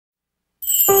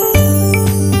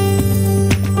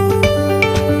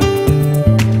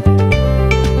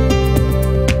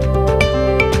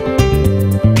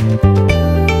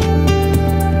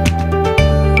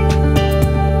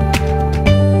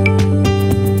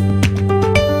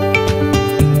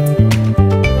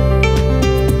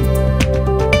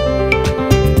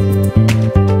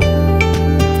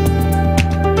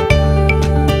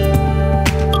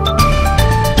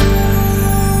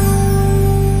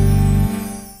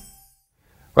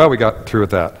Well, we got through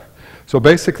with that. So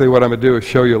basically what I'm going to do is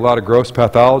show you a lot of gross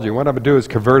pathology. What I'm going to do is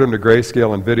convert them to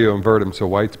grayscale and video invert them so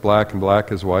white's black and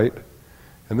black is white.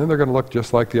 And then they're going to look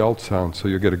just like the ultrasound, so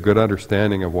you'll get a good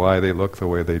understanding of why they look the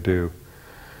way they do.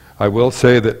 I will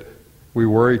say that we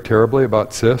worry terribly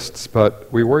about cysts, but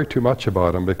we worry too much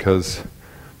about them because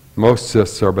most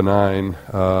cysts are benign.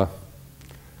 But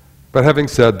having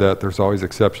said that, there's always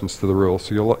exceptions to the rule,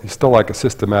 so you still like a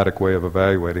systematic way of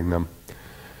evaluating them.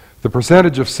 The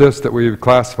percentage of cysts that we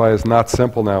classify as not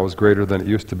simple now is greater than it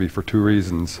used to be for two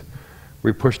reasons.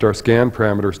 We pushed our scan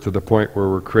parameters to the point where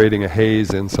we're creating a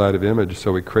haze inside of image,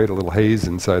 so we create a little haze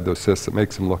inside those cysts that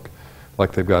makes them look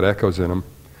like they've got echoes in them.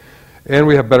 And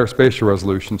we have better spatial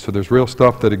resolution, so there's real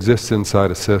stuff that exists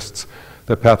inside of cysts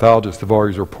that pathologists have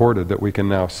always reported that we can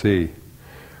now see.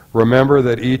 Remember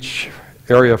that each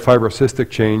area of fibrocystic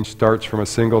change starts from a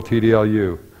single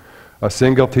TDLU. A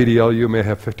single TDLU may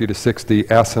have 50 to 60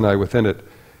 acini within it,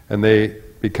 and they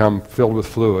become filled with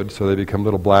fluid, so they become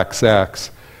little black sacs.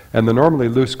 And the normally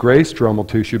loose gray stromal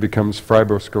tissue becomes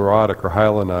fibrosclerotic or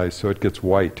hyalinized, so it gets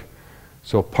white.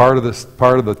 So part of the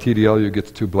TDLU gets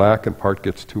too black and part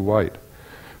gets too white.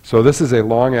 So this is a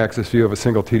long axis view of a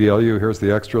single TDLU. Here's the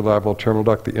extralateral terminal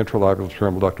duct, the intralateral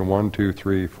terminal duct, and 1, 2,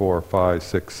 3, 4, 5,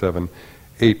 6, 7,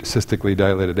 8 cystically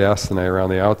dilated acini around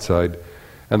the outside.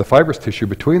 And the fibrous tissue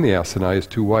between the acini is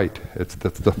too white. That's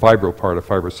the fibro part of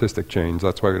fibrocystic change.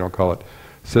 That's why we don't call it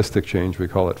cystic change, we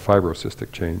call it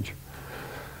fibrocystic change.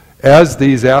 As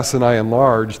these acini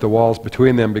enlarge, the walls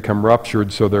between them become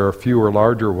ruptured, so there are fewer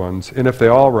larger ones. And if they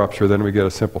all rupture, then we get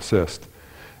a simple cyst.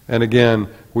 And again,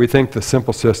 we think the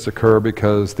simple cysts occur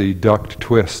because the duct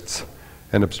twists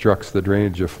and obstructs the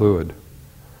drainage of fluid.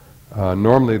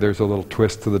 Normally there's a little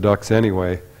twist to the ducts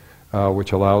anyway,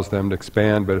 which allows them to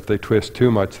expand, but if they twist too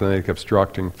much, then they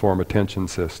obstruct and form a tension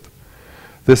cyst.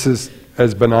 This is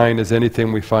as benign as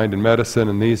anything we find in medicine,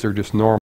 and these are just normal